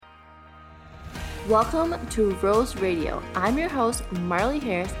Welcome to Rose Radio. I'm your host, Marley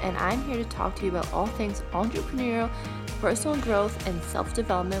Harris, and I'm here to talk to you about all things entrepreneurial, personal growth, and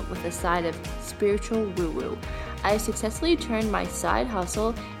self-development with a side of spiritual woo-woo. I have successfully turned my side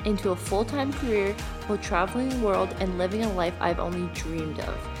hustle into a full-time career while traveling the world and living a life I've only dreamed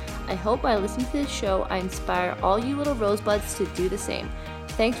of. I hope by listening to this show, I inspire all you little rosebuds to do the same.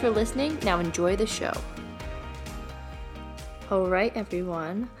 Thanks for listening. Now enjoy the show. All right,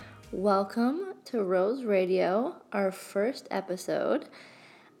 everyone. Welcome to Rose Radio, our first episode.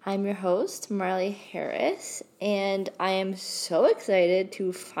 I'm your host, Marley Harris, and I am so excited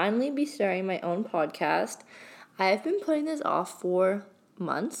to finally be starting my own podcast. I've been putting this off for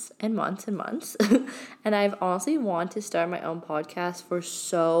months and months and months, and I've honestly wanted to start my own podcast for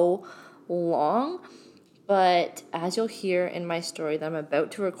so long. But as you'll hear in my story that I'm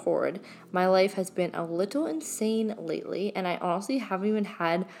about to record, my life has been a little insane lately, and I honestly haven't even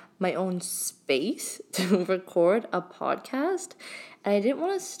had my own space to record a podcast. And I didn't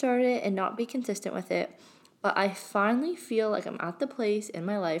want to start it and not be consistent with it, but I finally feel like I'm at the place in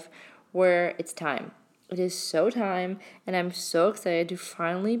my life where it's time. It is so time, and I'm so excited to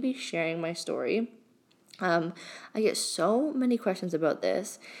finally be sharing my story. I get so many questions about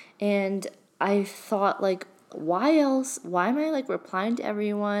this, and I thought, why am I replying to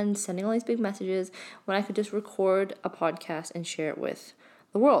everyone, sending all these big messages when I could just record a podcast and share it with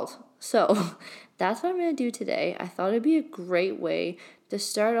the world? So that's what I'm going to do today. I thought it'd be a great way to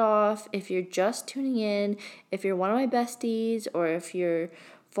start off. If you're just tuning in, if you're one of my besties, or if you're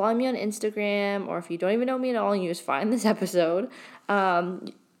following me on Instagram, or if you don't even know me at all and you just find this episode,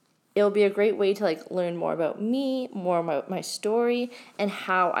 it'll be a great way to learn more about me, more about my story, and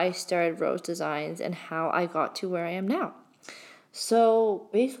how I started Rose Designs and how I got to where I am now. So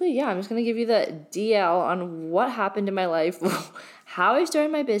basically, I'm just going to give you the DL on what happened in my life, how I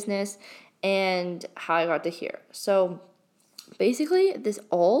started my business, and how I got to here. So basically, this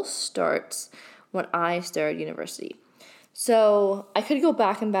all starts when I started university. So I could go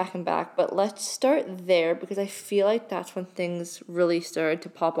back, but let's start there because I feel like that's when things really started to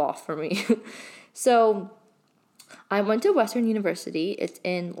pop off for me. So I went to Western University. It's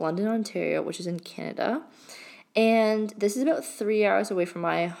in London, Ontario, which is in Canada. And this is about 3 hours away from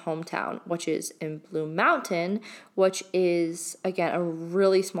my hometown, which is in Blue Mountain, which is, again, a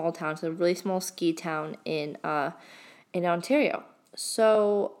really small town. It's a really small ski town in Ontario.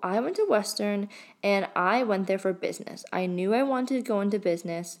 So I went to Western, and I went there for business. I knew I wanted to go into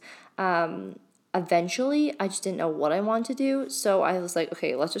business. Eventually, I just didn't know what I wanted to do. So I was like,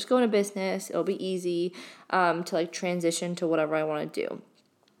 okay, let's just go into business. It'll be easy to transition to whatever I want to do.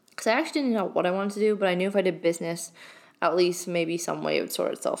 Because I actually didn't know what I wanted to do, but I knew if I did business, at least maybe some way it would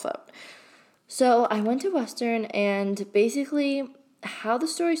sort itself out. So I went to Western, and basically how the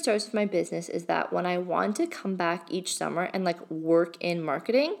story starts with my business is that when I want to come back each summer and work in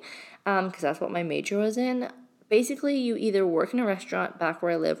marketing, because that's what my major was in, basically you either work in a restaurant back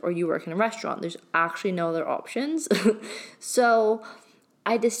where I live or you work in a restaurant. There's actually no other options. So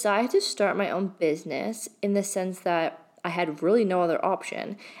I decided to start my own business in the sense that I had really no other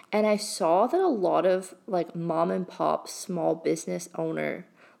option. And I saw that a lot of mom and pop small business owner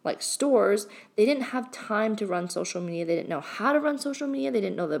stores, they didn't have time to run social media. They didn't know how to run social media. They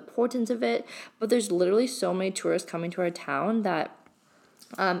didn't know the importance of it. But there's literally so many tourists coming to our town that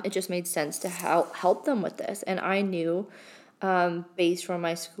it just made sense to help them with this. And I knew, based from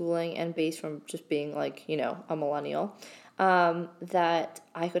my schooling and based from just being a millennial, that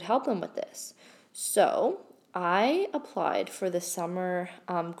I could help them with this. So I applied for the summer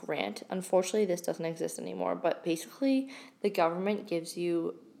grant. Unfortunately, this doesn't exist anymore, but basically the government gives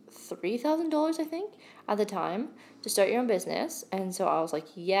you $3,000, I think, at the time to start your own business. And so I was like,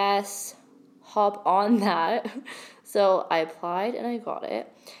 yes, hop on that. So I applied and I got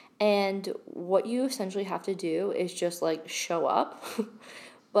it. And what you essentially have to do is just show up.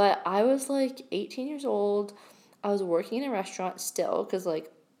 But I was 18 years old. I was working in a restaurant still because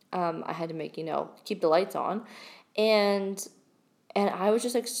I had to make, keep the lights on. And I was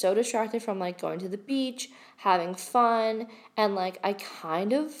just so distracted from going to the beach, having fun, and I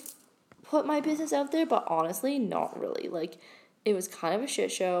kind of put my business out there, but honestly, not really. It was kind of a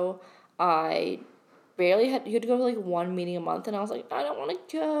shit show. I barely you had to go to one meeting a month, and I was like, I don't want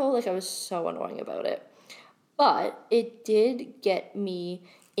to go. I was so annoying about it. But it did get me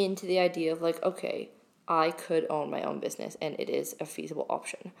into the idea of okay, I could own my own business, and it is a feasible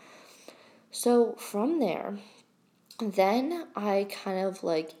option. So from there, then I kind of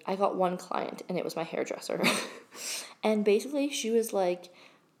I got one client, and it was my hairdresser. And basically she was like,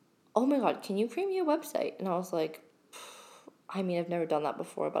 oh my God, can you create me a website? And I was like, I mean, I've never done that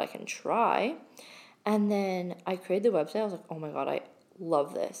before, but I can try. And then I created the website. I was like, oh my God, I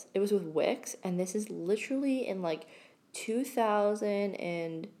love this. It was with Wix, and this is literally in like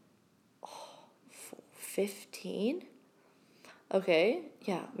 2015. Okay,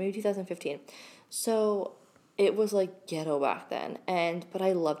 yeah, maybe 2015. So it was like ghetto back then, but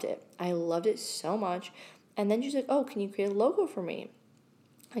I loved it. I loved it so much. And then she's like, "Oh, can you create a logo for me?"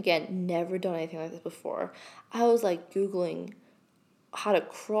 Again, never done anything like this before. I was like Googling how to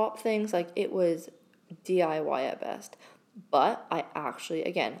crop things, like it was DIY at best. But I actually,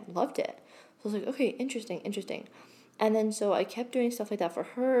 again, loved it. So I was like, okay, interesting. And then so I kept doing stuff like that for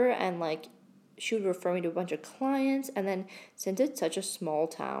her, and like she would refer me to a bunch of clients. And then since it's such a small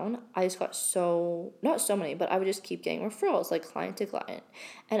town, I just got not so many, but I would just keep getting referrals, like client to client.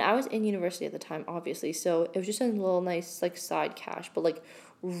 And I was in university at the time, obviously. So it was just a little nice, like side cash, but like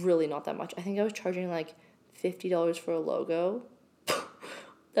really not that much. I think I was charging like $50 for a logo.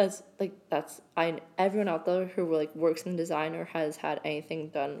 That's everyone out there who like works in design or has had anything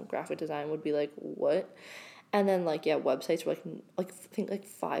done graphic design would be like, what? And then like, yeah, websites were like I think like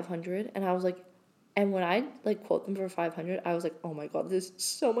 500, and I was like, and when I like quote them for 500, I was like, oh my God, this is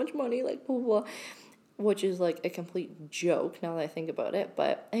so much money, like blah blah blah, which is like a complete joke now that I think about it.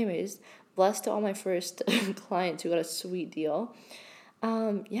 But anyways, blessed to all my first clients who got a sweet deal.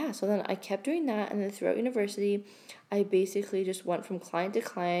 Yeah, so then I kept doing that, and then throughout university, I basically just went from client to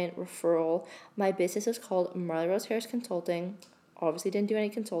client referral. My business is called Marley Rose Harris Consulting. Obviously, didn't do any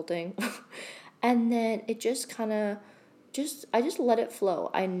consulting, and then it just kind of, I just let it flow.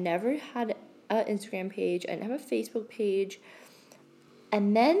 I never had an Instagram page. I didn't have a Facebook page,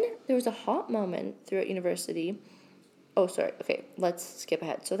 and then there was a hot moment throughout university. Oh, sorry. Okay, let's skip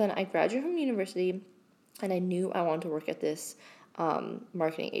ahead. So then I graduated from university, and I knew I wanted to work at this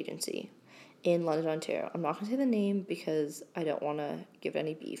marketing agency in London, Ontario. I'm not going to say the name because I don't want to give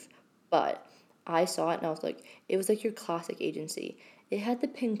any beef, but I saw it and I was like, it was like your classic agency. It had the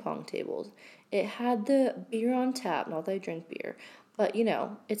ping pong tables. It had the beer on tap. Not that I drink beer, but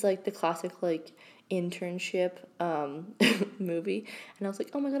it's like the classic like internship movie. And I was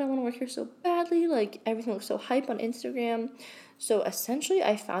like, oh my God, I want to work here so badly. Like everything looks so hype on Instagram. So essentially,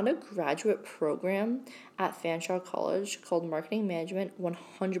 I found a graduate program at Fanshawe College called Marketing Management.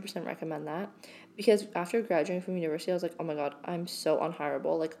 100% recommend that. Because after graduating from university, I was like, oh my God, I'm so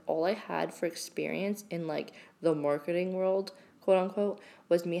unhireable. Like all I had for experience in like the marketing world, quote unquote,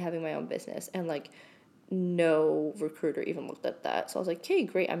 was me having my own business. And like no recruiter even looked at that. So I was like, okay,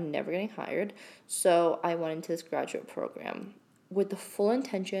 great, I'm never getting hired. So I went into this graduate program with the full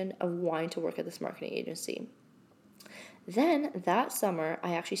intention of wanting to work at this marketing agency. Then that summer,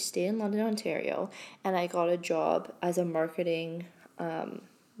 I actually stayed in London, Ontario, and I got a job as a marketing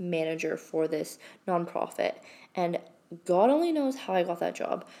manager for this nonprofit. And God only knows how I got that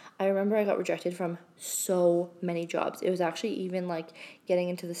job. I remember I got rejected from so many jobs. It was actually even like getting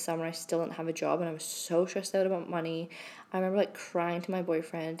into the summer, I still didn't have a job, and I was so stressed out about money. I remember like crying to my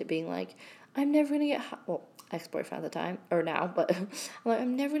boyfriend, being like, I'm never gonna get, ex-boyfriend at the time, or now, but I'm like,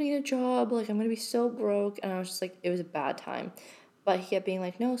 I'm never gonna get a job, like I'm gonna be so broke. And I was just like, it was a bad time. But he kept being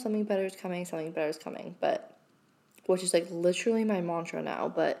like, no, something better is coming, but which is like literally my mantra now,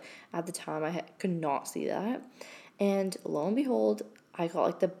 but at the time I could not see that. And lo and behold, I got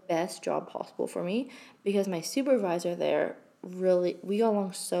like the best job possible for me, because my supervisor there, really, we got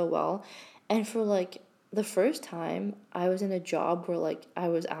along so well. And for like the first time, I was in a job where like I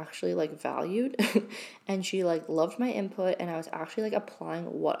was actually like valued and she like loved my input, and I was actually like applying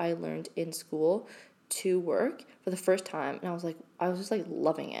what I learned in school to work for the first time. And I was just like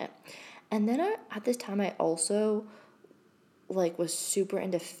loving it. And then at this time, I also like was super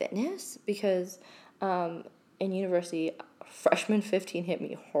into fitness, because in university, freshman 15 hit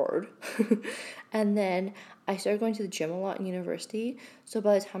me hard. And then I started going to the gym a lot in university. So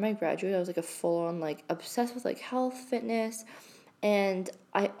by the time I graduated, I was like a full on like obsessed with like health, fitness. And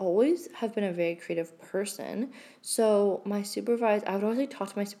I always have been a very creative person. So I would always like talk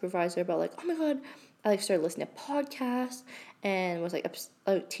to my supervisor about like, oh my God, I like started listening to podcasts and was like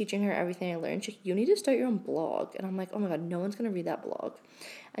teaching her everything I learned. She's like, you need to start your own blog. And I'm like, oh my God, no one's going to read that blog.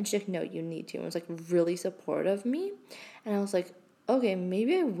 And she's like, no, you need to. And was like really supportive of me. And I was like, okay,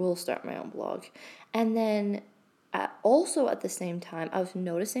 maybe I will start my own blog. And then also at the same time, I was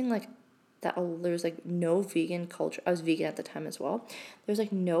noticing like that there's like no vegan culture. I was vegan at the time as well. There's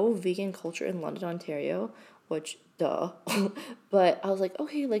like no vegan culture in London, Ontario, which duh. But I was like,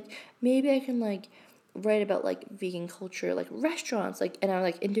 okay, like maybe I can like write about like vegan culture, like restaurants, like, and I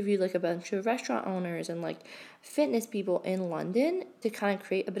like interviewed like a bunch of restaurant owners and like fitness people in London to kind of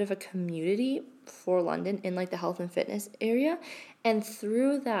create a bit of a community for London in like the health and fitness area. And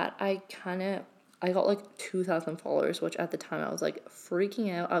through that, I got like 2,000 followers, which at the time I was like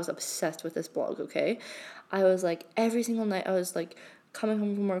freaking out. I was obsessed with this blog, okay? I was like every single night I was like coming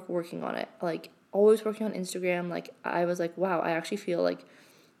home from work working on it, like always working on Instagram. Like I was like, wow, I actually feel like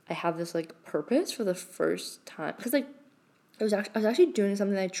I have this like purpose for the first time, because like I was actually doing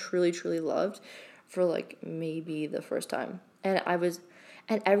something that I truly loved for like maybe the first time, and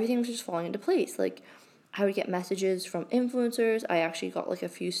everything was just falling into place. Like I would get messages from influencers. I actually got like a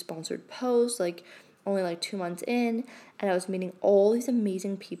few sponsored posts like only like 2 months in, and I was meeting all these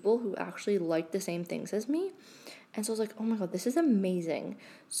amazing people who actually liked the same things as me. And so I was like, oh my god, this is amazing.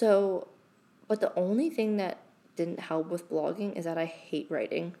 So, but the only thing that didn't help with blogging is that I hate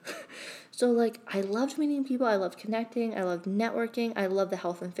writing. So like I loved meeting people, I loved connecting, I loved networking, I loved the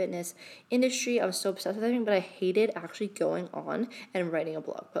health and fitness industry. I was so obsessed with everything, but I hated actually going on and writing a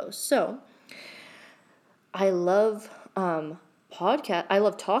blog post. So I love podcast. I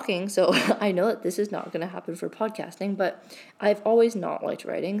love talking, so I know that this is not going to happen for podcasting, but I've always not liked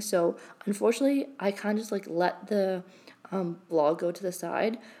writing. So unfortunately, I kind of just like let the blog go to the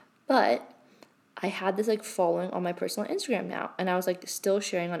side. But I had this like following on my personal Instagram now, and I was like still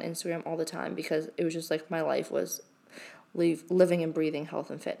sharing on Instagram all the time because it was just like my life was living and breathing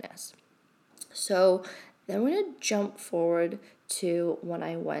health and fitness. So then we're going to jump forward to when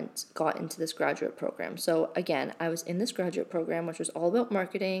I got into this graduate program. So again, I was in this graduate program, which was all about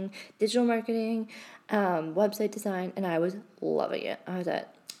marketing, digital marketing, website design, and I was loving it.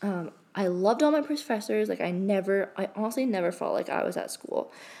 I loved all my professors. Like I honestly never felt like I was at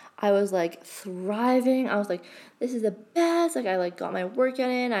school. I was like thriving. I was like, this is the best. Like I like got my workout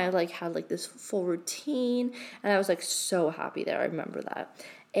in. I like had like this full routine, and I was like so happy there. I remember that.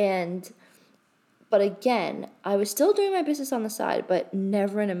 But again, I was still doing my business on the side, but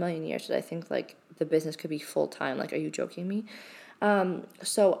never in a million years did I think like the business could be full time. Like, are you joking me?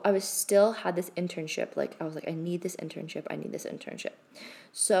 So I was still had this internship. Like I was like, I need this internship. I need this internship.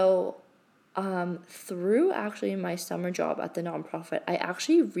 So through actually my summer job at the nonprofit, I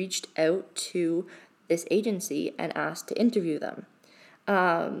actually reached out to this agency and asked to interview them.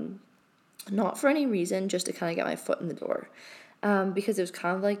 Not for any reason, just to kind of get my foot in the door. Because it was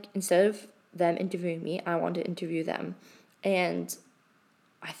kind of like, instead of them interviewing me, I wanted to interview them. And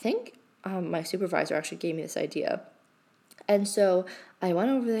I think my supervisor actually gave me this idea. And so I went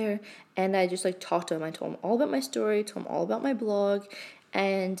over there and I just like talked to him. I told him all about my story, told him all about my blog,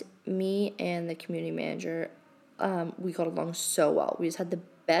 and me and the community manager, we got along so well. We just had the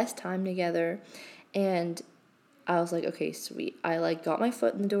best time together, and I was like, okay, sweet. I like got my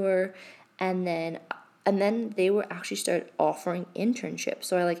foot in the door, and then they were actually started offering internships.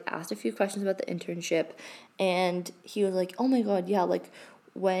 So I like asked a few questions about the internship, and he was like, oh my god, yeah, like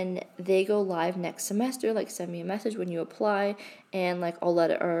when they go live next semester, like send me a message when you apply, and like I'll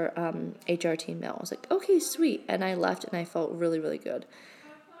let our HR team know. I was like, okay, sweet. And I left and I felt really good.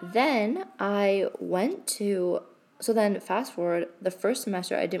 Then so then fast forward, the first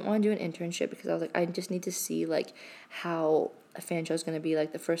semester I didn't want to do an internship because I was like, I just need to see like how a fan show is going to be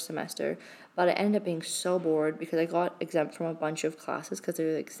like the first semester. But I ended up being so bored because I got exempt from a bunch of classes because they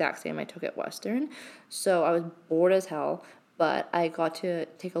were the exact same I took at Western. So I was bored as hell, but I got to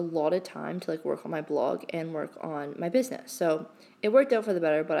take a lot of time to like work on my blog and work on my business. So it worked out for the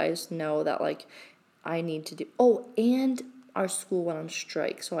better, but I just know that like I need to do, and our school went on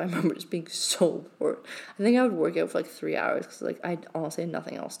strike, so I remember just being so bored. I think I would work out for like 3 hours because like I honestly had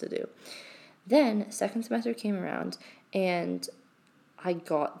nothing else to do. Then second semester came around and I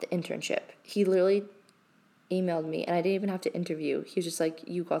got the internship. He literally emailed me and I didn't even have to interview. He was just like,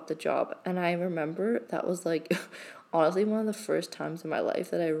 you got the job. And I remember that was like honestly one of the first times in my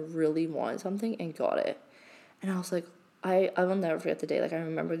life that I really wanted something and got it. And I was like, I will never forget the day. Like I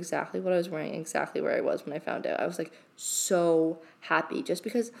remember exactly what I was wearing, exactly where I was when I found out. I was like so happy just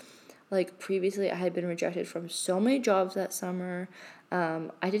because like previously I had been rejected from so many jobs that summer.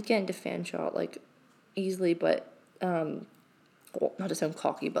 I did get into FanShot like easily, but well, not to sound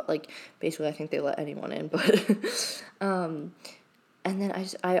cocky, but like basically I think they let anyone in. But and then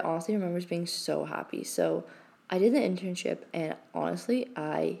I honestly remember just being so happy. So I did the internship and honestly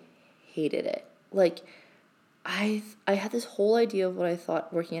I hated it. Like I had this whole idea of what I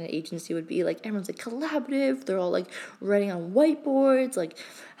thought working at an agency would be. Like everyone's like collaborative, they're all like writing on whiteboards, like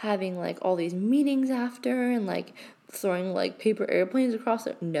having like all these meetings after and like throwing like paper airplanes across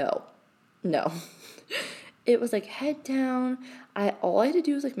it. No. It was like head down. all I had to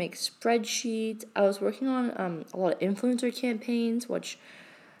do was like make spreadsheets. I was working on a lot of influencer campaigns, which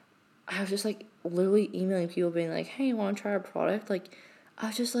I was just like literally emailing people being like, hey, you want to try our product? Like, I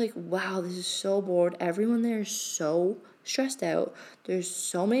was just like, wow, this is so bored. Everyone there is so stressed out. There's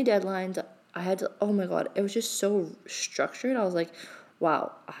so many deadlines. I had to, oh my God, it was just so structured. I was like,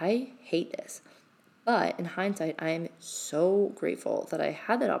 wow, I hate this. But in hindsight, I am so grateful that I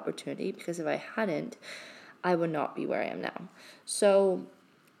had that opportunity, because if I hadn't, I would not be where I am now. So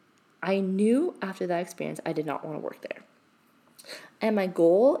I knew after that experience, I did not want to work there. And my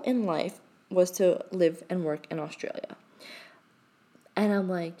goal in life was to live and work in Australia. And I'm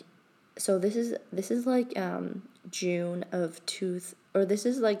like, so this is like June of this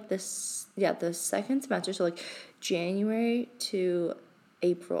is like the second semester, so like January to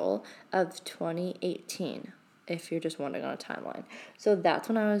April of 2018, if you're just wondering on a timeline. So that's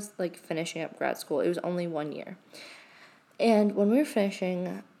when I was like finishing up grad school. It was only 1 year. And when we were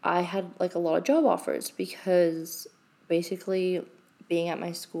finishing, I had like a lot of job offers, because basically being at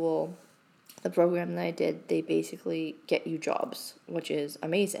my school, the program that I did, they basically get you jobs, which is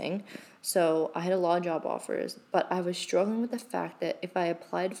amazing. So I had a lot of job offers, but I was struggling with the fact that if I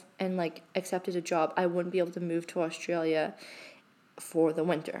applied and like accepted a job, I wouldn't be able to move to Australia for the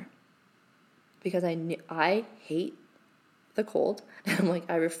winter, because I hate the cold, and I'm like,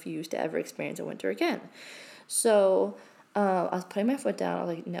 I refuse to ever experience a winter again. So I was putting my foot down. I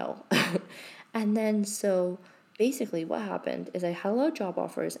was like, no. And then so basically what happened is I had a lot of job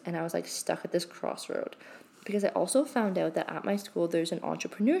offers, and I was like stuck at this crossroad, because I also found out that at my school there's an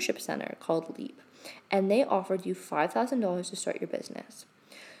entrepreneurship center called LEAP, and they offered you $5,000 to start your business,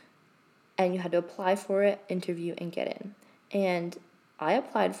 and you had to apply for it, interview, and get in. And I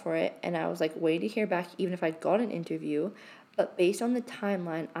applied for it, and I was like waiting to hear back even if I got an interview. But based on the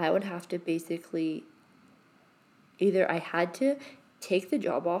timeline, I would have to basically either I had to take the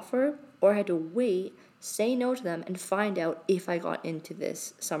job offer, or I had to wait, say no to them, and find out if I got into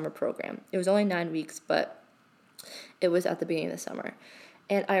this summer program. It was only 9 weeks, but it was at the beginning of the summer.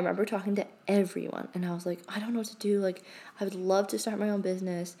 And I remember talking to everyone, and I was like, I don't know what to do. Like, I would love to start my own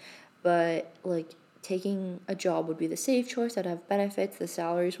business, but like taking a job would be the safe choice. I'd have benefits. The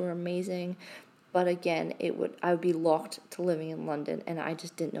salaries were amazing. But again, I would be locked to living in London, and I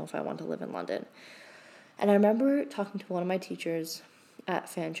just didn't know if I wanted to live in London. And I remember talking to one of my teachers at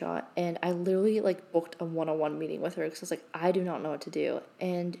Fanshot, and I literally like booked a one-on-one meeting with her, because I was like, I do not know what to do.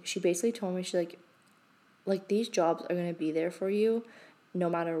 And she basically told me, she's like these jobs are going to be there for you no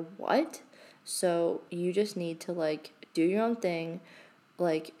matter what. So you just need to like do your own thing,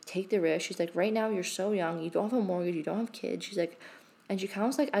 like take the risk. She's like, right now you're so young, you don't have a mortgage, you don't have kids. She's like, and she kind of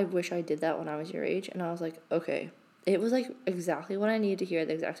was like, I wish I did that when I was your age. And I was like, okay. It was like exactly what I needed to hear at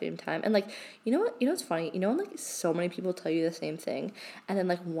the exact same time. And like, you know what's funny? You know when like so many people tell you the same thing, and then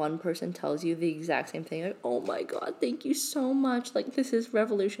like one person tells you the exact same thing, like, oh my God, thank you so much. Like, this is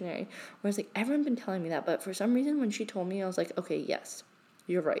revolutionary. Whereas like everyone's been telling me that, but for some reason when she told me, I was like, okay, yes,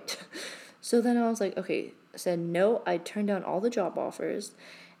 you're right. So then I was like, okay, I said no. I turned down all the job offers,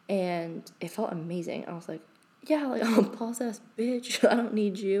 and it felt amazing. I was like, yeah, like I'm a boss ass bitch. I don't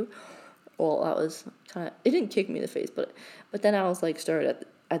need you. Well, that was kind of, it didn't kick me in the face, but then I was like started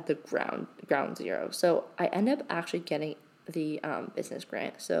at the ground zero. So I ended up actually getting the business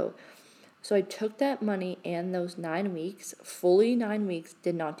grant. So I took that money and those 9 weeks, fully 9 weeks,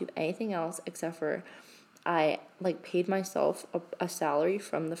 did not do anything else except for I like paid myself a salary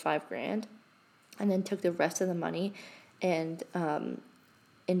from the $5,000, and then took the rest of the money and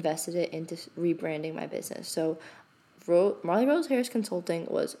invested it into rebranding my business. So Marley Rose Harris Consulting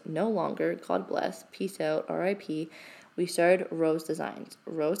was no longer, God bless, peace out, RIP. We started Rose Designs.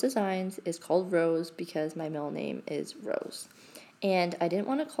 Rose Designs is called Rose because my middle name is Rose. And I didn't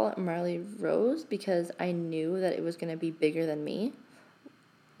want to call it Marley Rose because I knew that it was going to be bigger than me.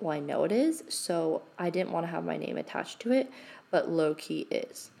 Well, I know it is, so I didn't want to have my name attached to it, but low-key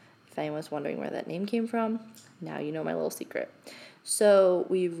is. If anyone's wondering where that name came from, now you know my little secret. So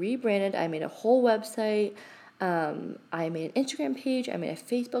we rebranded. I made a whole website. I made an Instagram page. I made a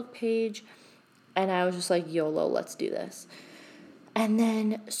Facebook page. And I was just like, YOLO, let's do this. And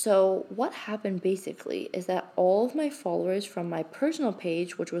then, so what happened basically is that all of my followers from my personal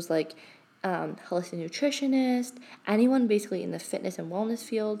page, which was like holistic nutritionist, anyone basically in the fitness and wellness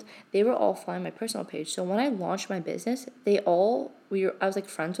field, they were all following my personal page. So when I launched my business, I was like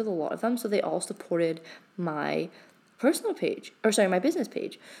friends with a lot of them, so they all supported my personal page, my business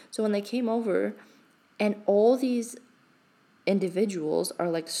page. So when they came over, and all these individuals are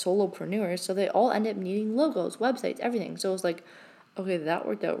like solopreneurs, so they all end up needing logos, websites, everything. So it was like, okay, that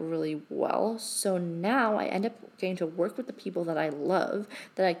worked out really well. So now I end up getting to work with the people that I love,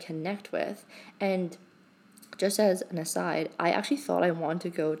 that I connect with. And just as an aside, I actually thought I wanted to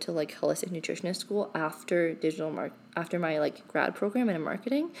go to like holistic nutritionist school after after my like grad program in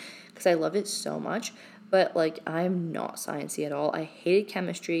marketing, because I loved it so much. But like I'm not sciencey at all. I hated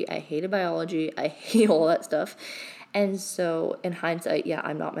chemistry, I hated biology, I hate all that stuff. And so in hindsight, yeah,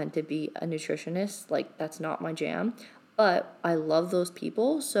 I'm not meant to be a nutritionist. Like that's not my jam. But I love those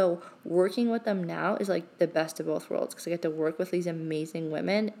people. So working with them now is like the best of both worlds, because I get to work with these amazing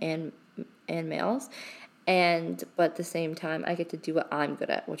women and males, and but at the same time I get to do what I'm good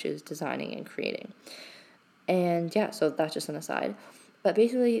at, which is designing and creating. And yeah, so that's just an aside. But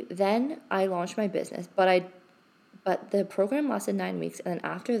basically then I launched my business, but the program lasted 9 weeks, and then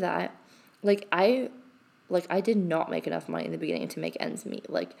after that, like I did not make enough money in the beginning to make ends meet.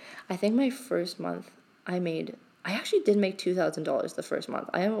 Like I think my first month I actually did make $2,000 the first month.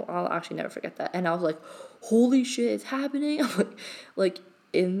 I'll actually never forget that. And I was like, holy shit, it's happening. I'm like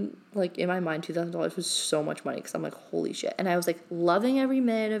in my mind, $2,000 was so much money, because I'm like, holy shit. And I was like loving every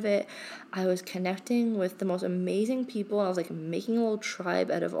minute of it. I was connecting with the most amazing people. I was like making a little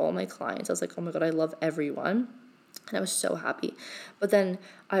tribe out of all my clients. I was like, oh my God, I love everyone. And I was so happy. But then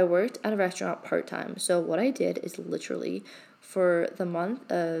I worked at a restaurant part-time. So what I did is literally for the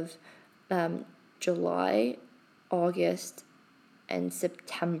month of July, August, and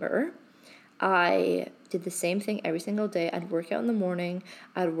September, I did the same thing every single day. I'd work out in the morning,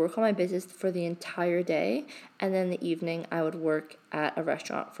 I'd work on my business for the entire day, and then in the evening I would work at a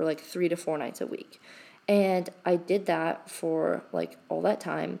restaurant for like 3 to 4 nights a week. And I did that for like all that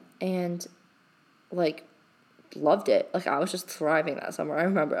time, and like loved it. Like I was just thriving that summer. I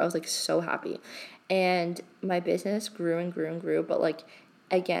remember I was like so happy. And my business grew and grew and grew, but like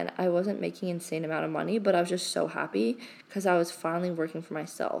again, I wasn't making an insane amount of money, but I was just so happy because I was finally working for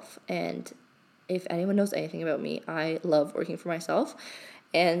myself. And if anyone knows anything about me, I love working for myself.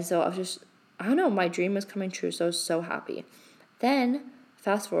 And so I don't know, my dream was coming true. So I was so happy. Then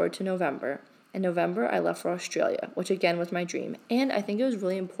fast forward to November. In November, I left for Australia, which again was my dream. And I think it was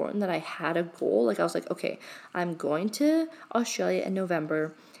really important that I had a goal. Like I was like, okay, I'm going to Australia in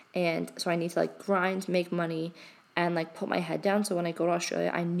November. And so I need to like grind, make money, and like put my head down. So when I go to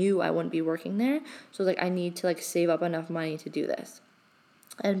Australia, I knew I wouldn't be working there. So like I need to like save up enough money to do this.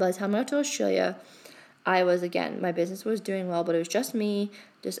 And by the time I got to Australia, my business was doing well, but it was just me,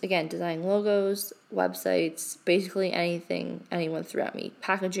 just again, designing logos, websites, basically anything anyone threw at me,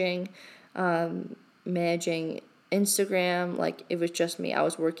 packaging, managing Instagram. Like it was just me. I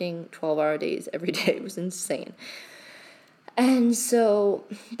was working 12-hour days every day. It was insane. And so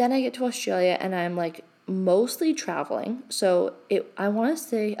then I get to Australia and I'm like mostly traveling. So I want to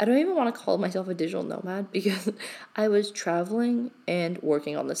say, I don't even want to call myself a digital nomad, because I was traveling and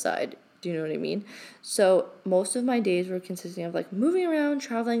working on the side. Do you know what I mean? So most of my days were consisting of like moving around,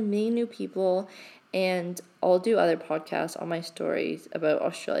 traveling, meeting new people, and I'll do other podcasts on my stories about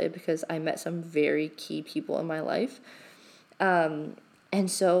Australia because I met some very key people in my life. And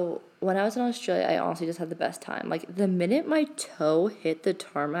so when I was in Australia, I honestly just had the best time. Like the minute my toe hit the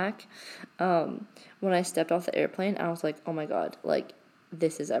tarmac, when I stepped off the airplane, I was like, oh my God, like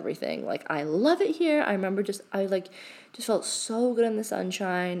this is everything. Like I love it here. I remember I just felt so good in the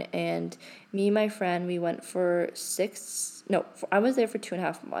sunshine. And me and my friend, we went for I was there for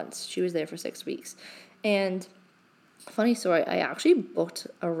 2.5 months. She was there for 6 weeks. And funny story, I actually booked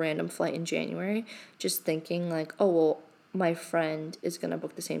a random flight in January, just thinking like, oh, well, my friend is going to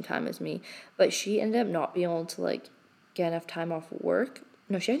book the same time as me. But she ended up not being able to like get enough time off work.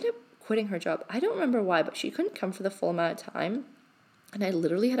 No, she ended up quitting her job. I don't remember why, but she couldn't come for the full amount of time. And I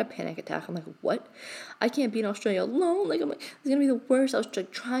literally had a panic attack. I'm like, what? I can't be in Australia alone. Like, I'm like, it's going to be the worst. I was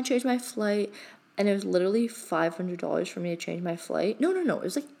like trying to change my flight. And it was literally $500 for me to change my flight. No. It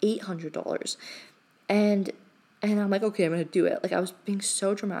was like $800. And I'm like, okay, I'm going to do it. Like, I was being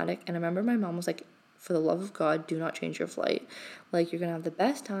so dramatic. And I remember my mom was like, for the love of God, do not change your flight. Like, you're going to have the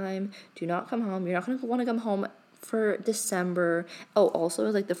best time. Do not come home. You're not going to want to come home for December. Oh, also, it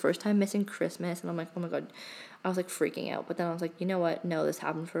was like the first time missing Christmas. And I'm like, oh my God. I was like freaking out. But then I was like, you know what? No, this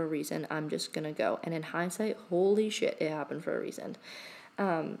happened for a reason. I'm just going to go. And in hindsight, holy shit, it happened for a reason.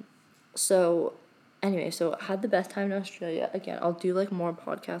 So anyway, so I had the best time in Australia. Again, I'll do like more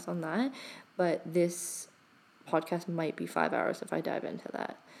podcasts on that. But this podcast might be 5 hours if I dive into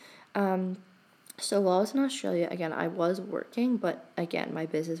that. So while I was in Australia, again, I was working, but again, my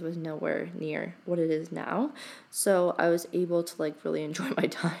business was nowhere near what it is now. So I was able to like really enjoy my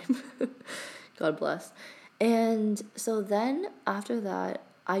time. God bless. And so then after that,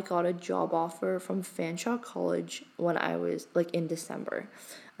 I got a job offer from Fanshawe College when I was like in December,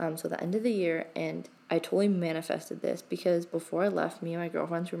 so the end of the year, and I totally manifested this because before I left, me and my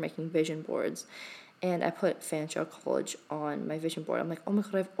girlfriends were making vision boards, and I put Fanshawe College on my vision board. I'm like, oh my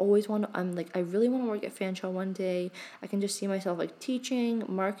god, I really want to work at Fanshawe one day. I can just see myself like teaching,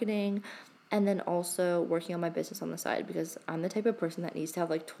 marketing, and then also working on my business on the side, because I'm the type of person that needs to have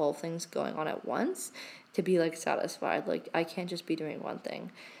like 12 things going on at once to be like satisfied. Like I can't just be doing one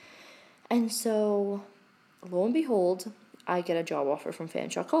thing. And so lo and behold, I get a job offer from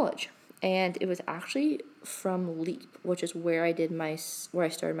Fanshawe College. And it was actually from Leap, which is where where I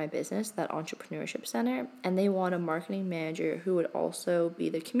started my business, that entrepreneurship center, and they want a marketing manager who would also be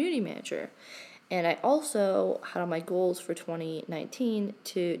the community manager. And I also had on my goals for 2019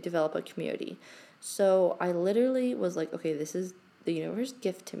 to develop a community. So I literally was like, okay, this is the universe's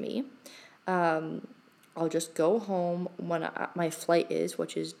gift to me. I'll just go home when my flight is,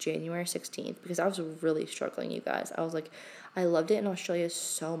 which is January 16th, because I was really struggling, you guys. I was like, I loved it in Australia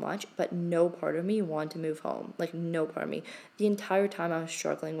so much, but no part of me wanted to move home. Like, no part of me. The entire time I was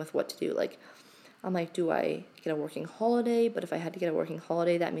struggling with what to do. Like, I'm like, do I get a working holiday? But if I had to get a working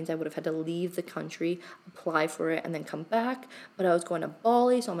holiday, that means I would have had to leave the country, apply for it, and then come back. But I was going to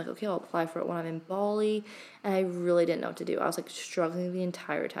Bali, so I'm like, okay, I'll apply for it when I'm in Bali. And I really didn't know what to do. I was like struggling the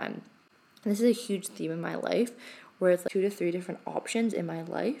entire time. And this is a huge theme in my life, where it's like 2 to 3 different options in my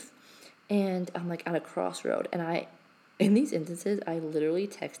life. And I'm like at a crossroad. And in these instances, I literally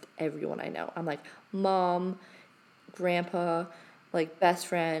text everyone I know. I'm like, mom, grandpa, like best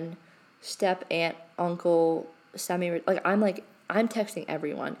friend, step aunt, uncle, I'm texting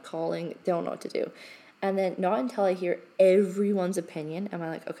everyone, calling, don't know what to do. And then not until I hear everyone's opinion am I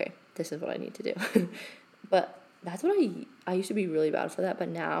like, okay, this is what I need to do. But that's what I used to be really bad for that, but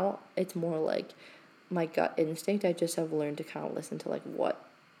now it's more like my gut instinct. I just have learned to kind of listen to like what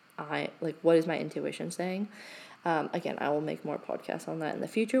is my intuition saying. Again, I will make more podcasts on that in the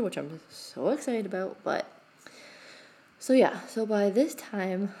future, which I'm so excited about. But so yeah, so by this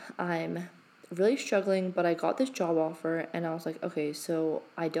time I'm really struggling, but I got this job offer and I was like, okay, so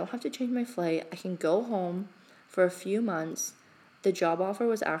I don't have to change my flight. I can go home for a few months. The job offer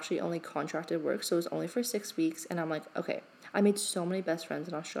was actually only contracted work, so it was only for 6 weeks. And I'm like, okay, I made so many best friends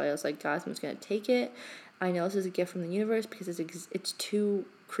in Australia. I was like, guys, I'm just going to take it. I know this is a gift from the universe because it's too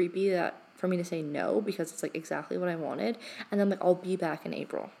creepy that for me to say no, because it's like exactly what I wanted. And then I'm like, I'll be back in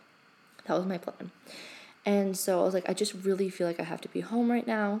April. That was my plan. And so I was like, I just really feel like I have to be home right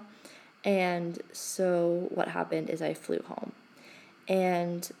now. And so what happened is I flew home.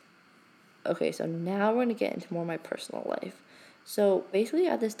 And okay, so now we're going to get into more of my personal life. So basically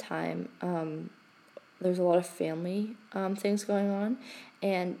at this time, there's a lot of family things going on.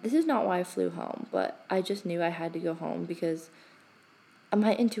 And this is not why I flew home, but I just knew I had to go home because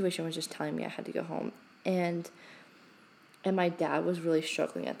my intuition was just telling me I had to go home. And my dad was really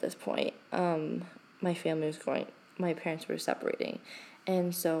struggling at this point. My parents were separating.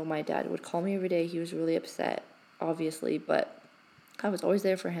 And so my dad would call me every day. He was really upset, obviously, but I was always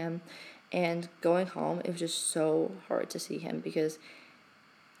there for him. And going home, it was just so hard to see him because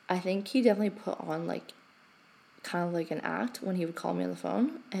I think he definitely put on like kind of like an act when he would call me on the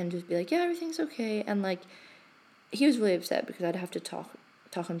phone and just be like, yeah, everything's okay. And like he was really upset because I'd have to talk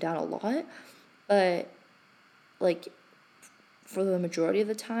him down a lot. But like for the majority of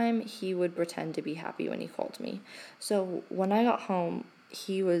the time, he would pretend to be happy when he called me. So when I got home,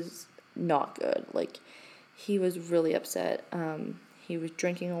 he was not good. Like he was really upset. He was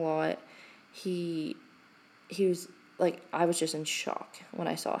drinking a lot. He was like, I was just in shock when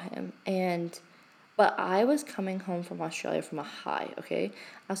I saw him. But I was coming home from Australia from a high, okay?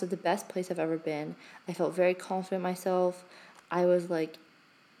 I was at the best place I've ever been. I felt very confident in myself. I was like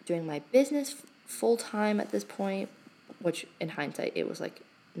doing my business full time at this point, which in hindsight, it was like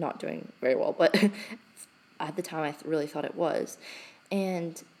not doing very well, but at the time I really thought it was.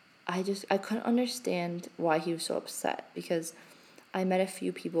 And I couldn't understand why he was so upset, because I met a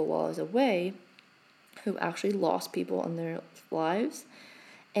few people while I was away who actually lost people in their lives,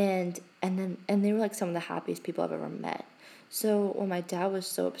 and they were like some of the happiest people I've ever met. So when my dad was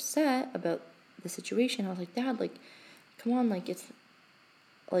so upset about the situation, I was like, Dad, like, come on, like, it's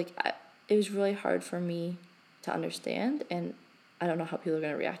like it was really hard for me to understand, and I don't know how people are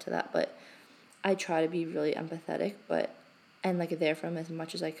going to react to that, but I try to be really empathetic, and like there for him as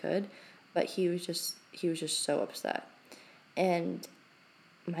much as I could, but he was just so upset. And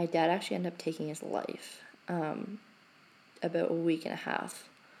my dad actually ended up taking his life about a week and a half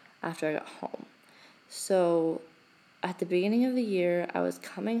after I got home. So at the beginning of the year, I was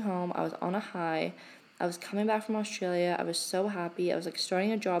coming home, I was on a high, I was coming back from Australia. I was so happy. I was like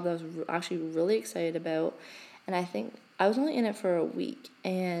starting a job that I was actually really excited about. And I think I was only in it for a week,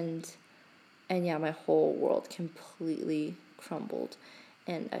 and yeah, my whole world completely crumbled.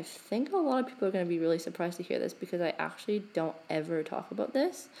 And I think a lot of people are going to be really surprised to hear this because I actually don't ever talk about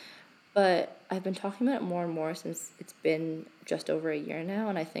this. But I've been talking about it more and more since it's been just over a year now,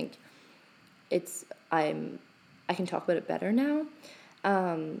 and I think it's I can talk about it better now.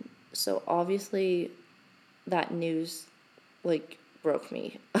 So obviously that news like broke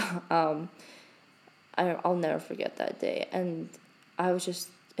me. I'll never forget that day, and I was just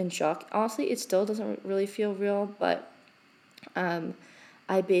in shock. Honestly, it still doesn't really feel real, but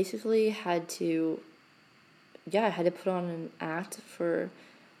I basically had to, yeah, I had to put on an act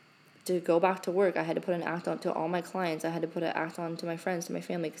to go back to work. I had to put an act on to all my clients. I had to put an act on to my friends, to my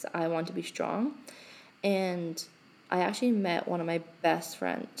family, because I want to be strong. And I actually met one of my best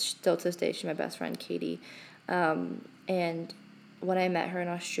friends, still to this day, she's my best friend, Katie. And when I met her in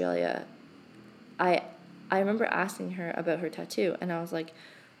Australia, I remember asking her about her tattoo, and I was like,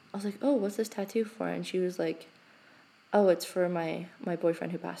 oh, what's this tattoo for? And she was like, oh, it's for my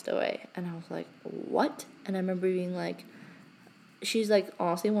boyfriend who passed away. And I was like, what? And I remember being like, she's like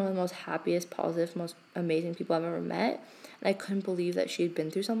honestly one of the most happiest, positive, most amazing people I've ever met. And I couldn't believe that she'd been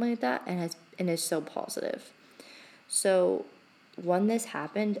through something like that and is so positive. So when this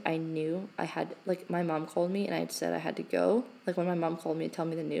happened, I knew I had, like, my mom called me and I said I had to go. Like, when my mom called me to tell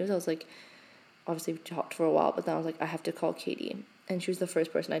me the news, I was like, obviously we talked for a while, but then I was like, I have to call Katie. And she was the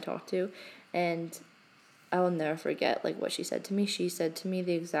first person I talked to. And I will never forget, like, what she said to me. She said to me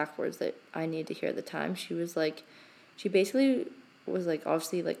the exact words that I needed to hear at the time. She was like, she basically was, like,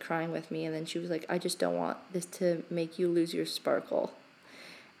 obviously, like, crying with me. And then she was like, I just don't want this to make you lose your sparkle.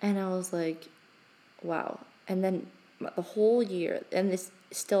 And I was like, wow. And then the whole year, and this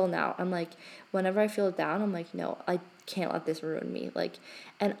still now, I'm like, whenever I feel down, I'm like, no, I can't let this ruin me. Like,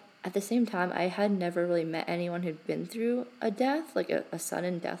 and at the same time, I had never really met anyone who'd been through a death, like a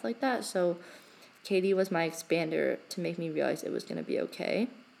sudden death like that. So Katie was my expander to make me realize it was going to be okay.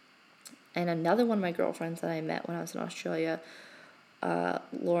 And another one of my girlfriends that I met when I was in Australia,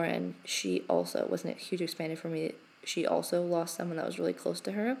 Lauren, she also was a huge expander for me. She also lost someone that was really close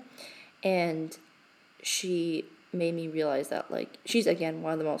to her. And she made me realize that, like, she's, again,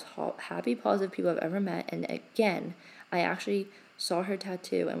 one of the most happy, positive people I've ever met. And again, I actually saw her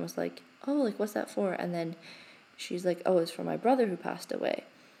tattoo and was like, oh, like, what's that for? And then she's like, oh, it's for my brother who passed away.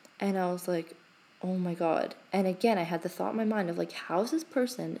 And I was like, oh my God. And again, I had the thought in my mind of, like, how is this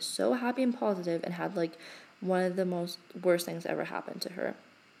person so happy and positive and had, like, one of the most worst things ever happened to her?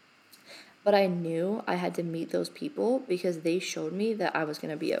 But I knew I had to meet those people because they showed me that I was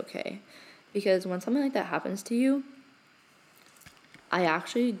going to be okay. Because when something like that happens to you, I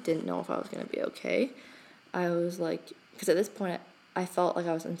actually didn't know if I was going to be okay. I was like, because at this point, I felt like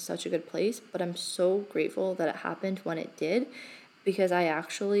I was in such a good place, but I'm so grateful that it happened when it did, because I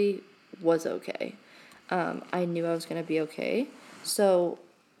actually was okay. I knew I was going to be okay. So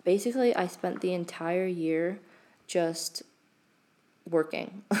basically, I spent the entire year just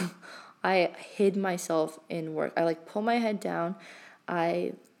working. I hid myself in work. I, like, pulled my head down.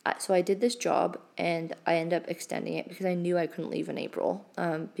 So I did this job and I ended up extending it because I knew I couldn't leave in April,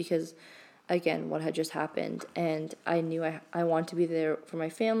 because, again, what had just happened, and I knew I wanted to be there for my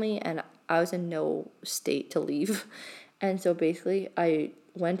family, and I was in no state to leave. And so basically I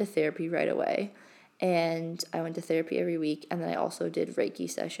went to therapy right away, and I went to therapy every week, and then I also did Reiki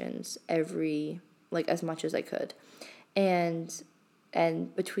sessions as much as I could. And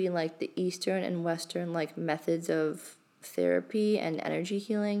between, like, the Eastern and Western, like, methods of therapy and energy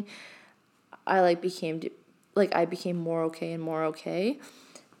healing, I became more okay and more okay.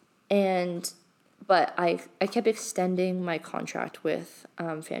 But I kept extending my contract with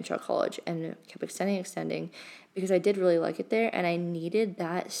Fanshawe College, and kept extending because I did really like it there, and I needed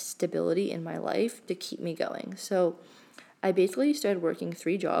that stability in my life to keep me going. So I basically started working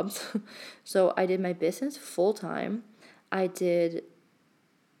 3 jobs. So I did my business full time. I did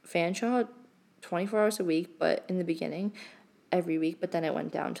Fanshawe 24 hours a week, but in the beginning, every week, but then it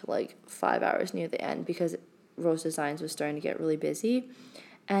went down to like 5 hours near the end because Rose Designs was starting to get really busy.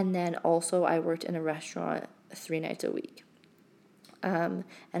 And then also I worked in a restaurant 3 nights a week. And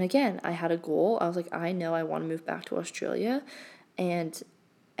again, I had a goal. I was like, I know I want to move back to Australia. And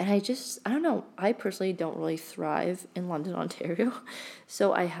I don't know, I personally don't really thrive in London, Ontario.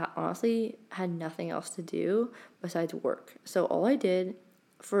 So I honestly had nothing else to do besides work. So all I did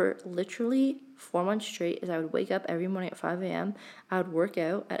for literally 4 months straight is I would wake up every morning at 5 a.m. I would work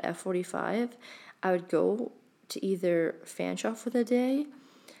out at F45. I would go to either Fanshawe for the day,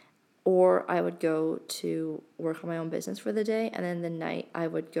 or I would go to work on my own business for the day, and then the night I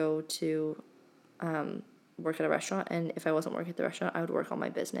would go to work at a restaurant, and if I wasn't working at the restaurant, I would work on my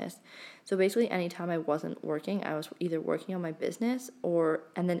business. So basically anytime I wasn't working, I was either working on my business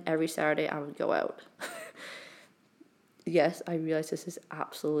and then every Saturday I would go out. Yes, I realize this is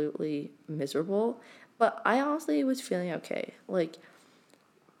absolutely miserable, but I honestly was feeling okay. Like,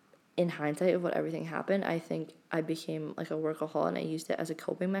 in hindsight of what everything happened, I think I became like a workaholic and I used it as a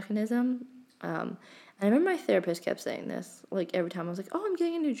coping mechanism. And I remember my therapist kept saying this, like every time I was like, oh, I'm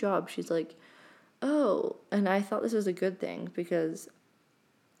getting a new job. She's like, oh, and I thought this was a good thing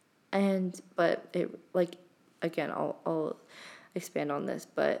but it, like, again, I'll expand on this,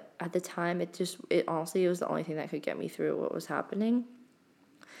 but at the time it honestly, it was the only thing that could get me through what was happening.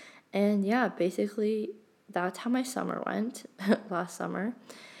 And yeah, basically that's how my summer went last summer.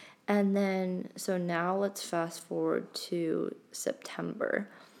 And then, so now let's fast forward to September.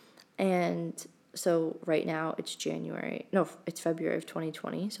 And so right now it's it's February of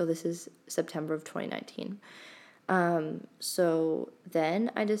 2020. So this is September of 2019. So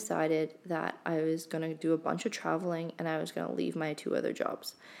then I decided that I was going to do a bunch of traveling and I was going to leave my 2 other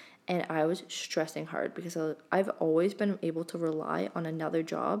jobs. And I was stressing hard because I've always been able to rely on another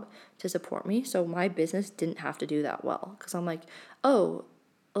job to support me. So my business didn't have to do that well. Because I'm like, oh,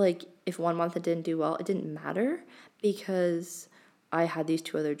 like if 1 month it didn't do well, it didn't matter because I had these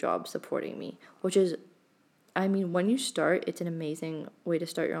 2 other jobs supporting me, which is, I mean, when you start, it's an amazing way to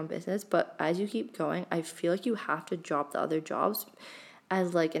start your own business. But as you keep going, I feel like you have to drop the other jobs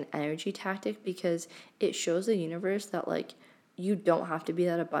as like an energy tactic because it shows the universe that like you don't have to be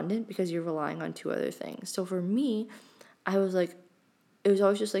that abundant because you're relying on 2 other things. So for me, I was like, it was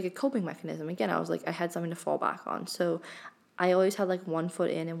always just like a coping mechanism. Again, I was like, I had something to fall back on. So I always had like 1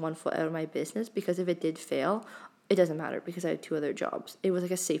 foot in and 1 foot out of my business because if it did fail, it doesn't matter because I had 2 other jobs. It was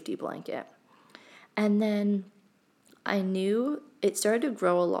like a safety blanket. And then I knew it started to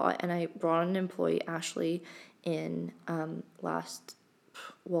grow a lot, and I brought on an employee, Ashley, in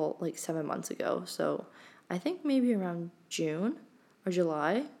like 7 months ago. So I think maybe around June or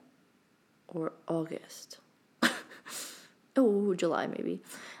July or August. Oh, July maybe.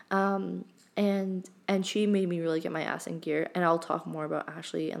 And she made me really get my ass in gear. And I'll talk more about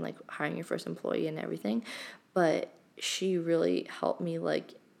Ashley and like hiring your first employee and everything. But she really helped me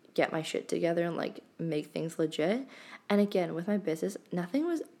like get my shit together and like make things legit. And again, with my business,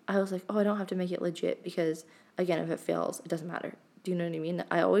 I was like, oh, I don't have to make it legit because again, if it fails, it doesn't matter. Do you know what I mean?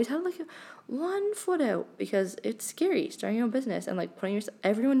 I always had like 1 foot out because it's scary starting your own business and like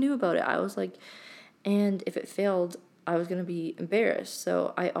everyone knew about it. I was like, and if it failed, I was going to be embarrassed.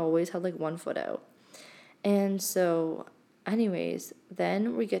 So I always had like 1 foot out. And so anyways,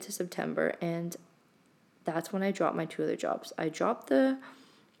 then we get to September and that's when I dropped my 2 other jobs. I dropped the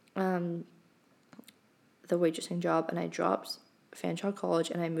waitressing job and I dropped Fanshawe College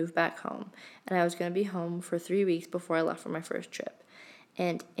and I moved back home. And I was going to be home for 3 weeks before I left for my first trip.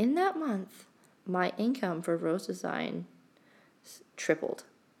 And in that month, my income for Rose Design tripled.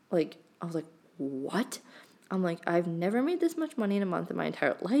 Like, I was like, what? I'm like, I've never made this much money in a month in my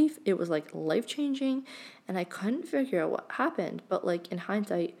entire life. It was like life-changing and I couldn't figure out what happened. But like in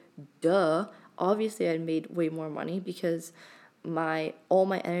hindsight, obviously I'd made way more money because all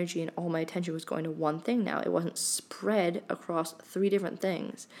my energy and all my attention was going to one thing now. It wasn't spread across 3 different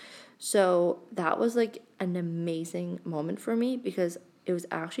things. So that was like an amazing moment for me because it was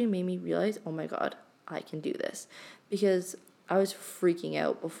actually made me realize, oh my God, I can do this. Because I was freaking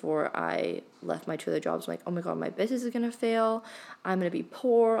out before I left my 2 other jobs. I'm like, oh my God, my business is going to fail. I'm going to be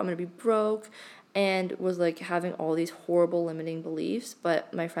poor. I'm going to be broke. And was like having all these horrible limiting beliefs.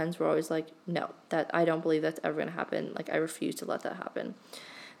 But my friends were always like, no, I don't believe that's ever going to happen. Like, I refuse to let that happen.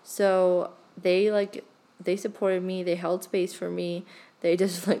 So they supported me. They held space for me. They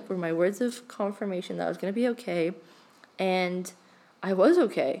just like were my words of confirmation that I was going to be okay. And I was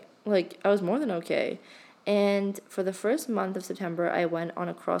okay. Like, I was more than okay. And for the first month of September, I went on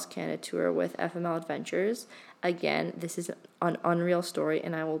a cross-Canada tour with FML Adventures. Again, this is an unreal story,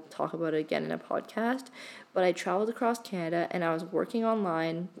 and I will talk about it again in a podcast. But I traveled across Canada, and I was working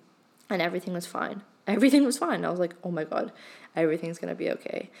online, and everything was fine. Everything was fine. I was like, oh my God, everything's going to be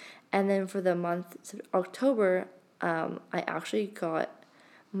okay. And then for the month of October, I actually got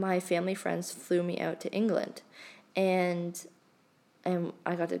my family friends flew me out to England. And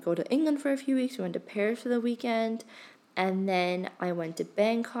I got to go to England for a few weeks. We went to Paris for the weekend. And then I went to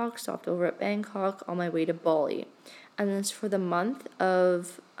Bangkok, stopped over at Bangkok on my way to Bali. And then for the month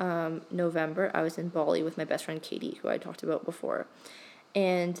of November, I was in Bali with my best friend Katie, who I talked about before.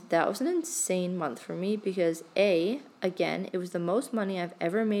 And that was an insane month for me because again, it was the most money I've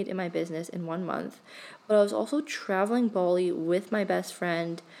ever made in my business in 1 month. But I was also traveling Bali with my best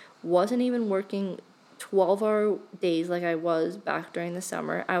friend, wasn't even working 12-hour days like I was back during the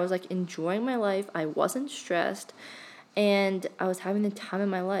summer. I was like enjoying my life. I wasn't stressed and I was having the time of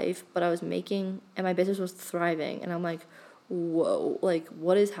my life, but I was making, and my business was thriving. And I'm like, whoa, like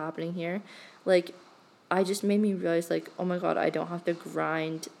what is happening here? Like, I just made me realize, like, oh my God, I don't have to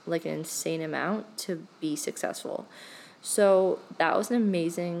grind like an insane amount to be successful. So that was an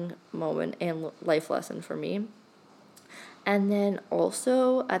amazing moment and life lesson for me. And then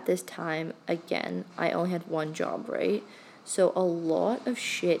also at this time, again, I only had one job, right? So a lot of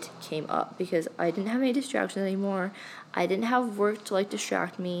shit came up because I didn't have any distractions anymore. I didn't have work to like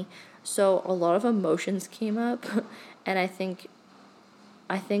distract me. So a lot of emotions came up. And I think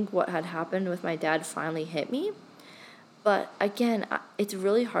what had happened with my dad finally hit me. But again, it's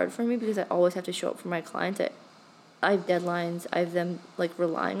really hard for me because I always have to show up for my clients. I have deadlines, I have them like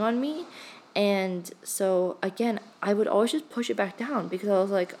relying on me. And so again, I would always just push it back down because I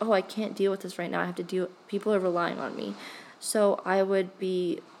was like, oh, I can't deal with this right now. I have to deal, people are relying on me. So I would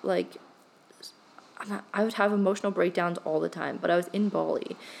be like, I would have emotional breakdowns all the time, but I was in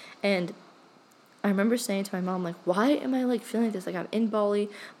Bali. And I remember saying to my mom, like, why am I like feeling this? Like, I'm in Bali,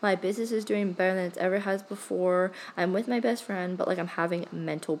 my business is doing better than it's ever has before. I'm with my best friend, but like I'm having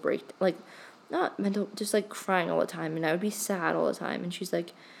mental like not mental, just like crying all the time, and I would be sad all the time. And she's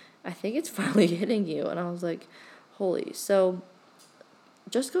like, I think it's finally hitting you. And I was like, holy. So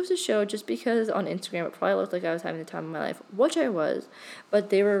just goes to show, just because on Instagram it probably looked like I was having the time of my life, which I was, but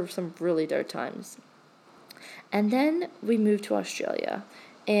they were some really dark times. And then we moved to Australia.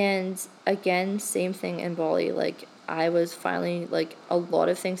 And again, same thing in Bali. Like, I was finally, like, a lot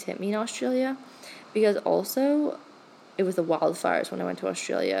of things hit me in Australia because also it was the wildfires when I went to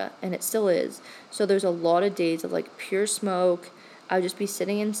Australia, and it still is. So there's a lot of days of, like, pure smoke. I would just be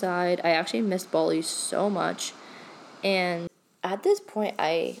sitting inside. I actually missed Bali so much. And at this point,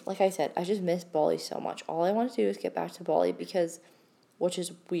 like I said, I just missed Bali so much. All I want to do is get back to Bali because, which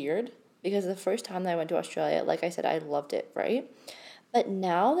is weird, because the first time that I went to Australia, like I said, I loved it, right? But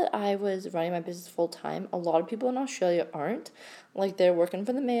now that I was running my business full time, a lot of people in Australia aren't. Like, they're working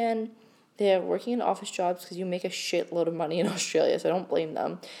for the man, they're working in office jobs because you make a shitload of money in Australia, so I don't blame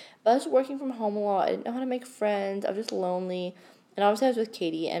them. But I was working from home a lot. I didn't know how to make friends. I was just lonely. And obviously, I was with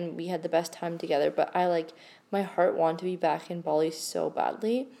Katie, and we had the best time together. But my heart wanted to be back in Bali so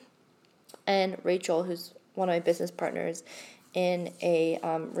badly. And Rachel, who's one of my business partners in a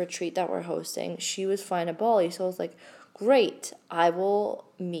retreat that we're hosting, she was flying to Bali. So I was like, great, I will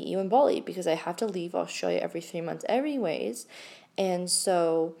meet you in Bali because I have to leave Australia every 3 months anyways. And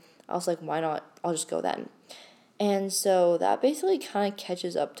so I was like, why not? I'll just go then. And so that basically kind of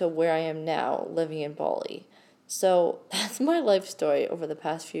catches up to where I am now living in Bali. So that's my life story over the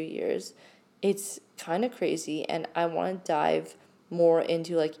past few years. It's kind of crazy, and I want to dive more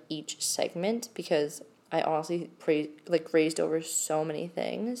into like each segment because I honestly grazed over so many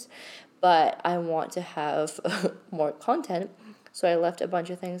things, but I want to have more content, so I left a bunch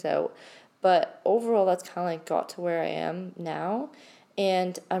of things out. But overall, that's kind of like got to where I am now,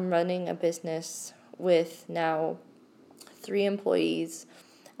 and I'm running a business with now 3 employees,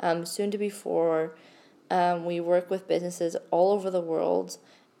 soon to be 4. We work with businesses all over the world,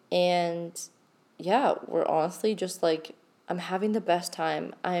 and yeah, we're honestly just like, I'm having the best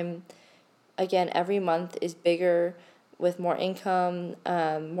time. Again, every month is bigger with more income,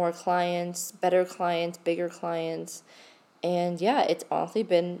 more clients, better clients, bigger clients. And yeah, it's honestly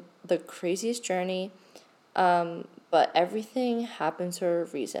been the craziest journey. But everything happens for a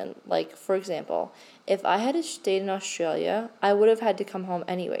reason. Like, for example, if I had stayed in Australia, I would have had to come home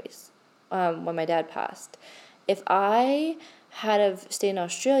anyways, when my dad passed. If I had have stayed in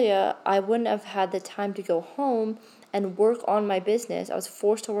Australia, I wouldn't have had the time to go home and work on my business. I was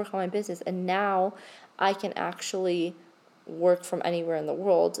forced to work on my business, and now I can actually work from anywhere in the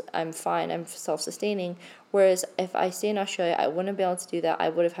world. I'm fine. I'm self-sustaining. Whereas if I stay in Australia, I wouldn't be able to do that. I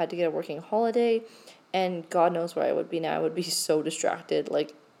would have had to get a working holiday, and God knows where I would be now. I would be so distracted,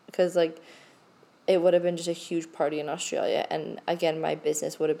 like, because like it would have been just a huge party in Australia, and again, my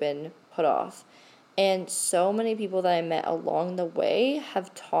business would have been put off. And so many people that I met along the way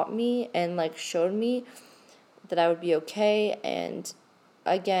have taught me and like showed me that I would be okay. And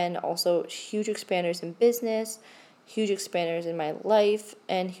again, also huge expanders in business, huge expanders in my life,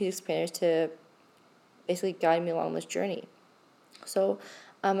 and huge expanders to basically guide me along this journey. So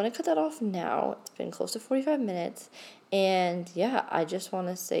I'm going to cut that off now. It's been close to 45 minutes. And yeah, I just want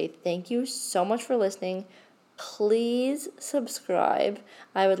to say thank you so much for listening. please subscribe.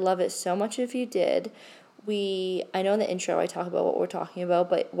 I would love it so much if you did. I know in the intro I talk about what we're talking about,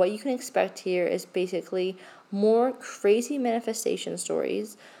 but what you can expect here is basically more crazy manifestation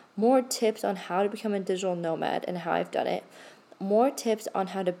stories, more tips on how to become a digital nomad and how I've done it, more tips on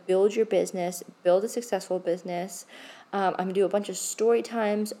how to build your business, build a successful business. I'm going to do a bunch of story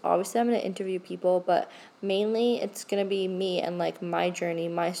times. Obviously, I'm going to interview people, but mainly it's going to be me and like my journey,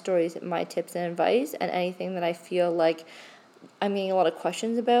 my stories, my tips and advice, and anything that I feel like I'm getting a lot of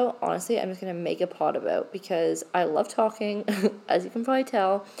questions about. Honestly, I'm just going to make a pod about because I love talking, as you can probably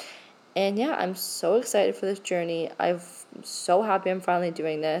tell. And yeah, I'm so excited for this journey. I'm so happy I'm finally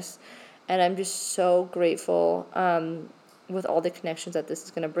doing this. And I'm just so grateful with all the connections that this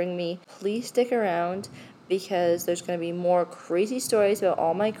is going to bring me. Please stick around because there's going to be more crazy stories about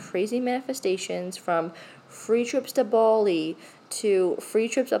all my crazy manifestations, from free trips to Bali to free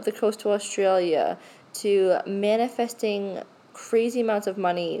trips up the coast to Australia to manifesting crazy amounts of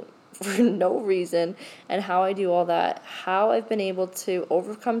money for no reason, and how I do all that, how I've been able to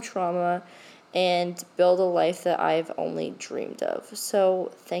overcome trauma and build a life that I've only dreamed of.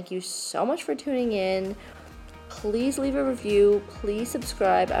 So thank you so much for tuning in. Please leave a review. Please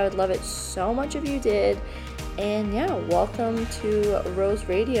subscribe. I would love it so much if you did. And yeah, welcome to Rose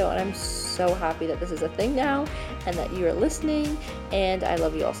Radio. And I'm so happy that this is a thing now and that you are listening. And I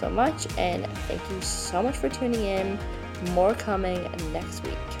love you all so much. And thank you so much for tuning in. More coming next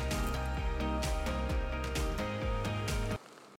week.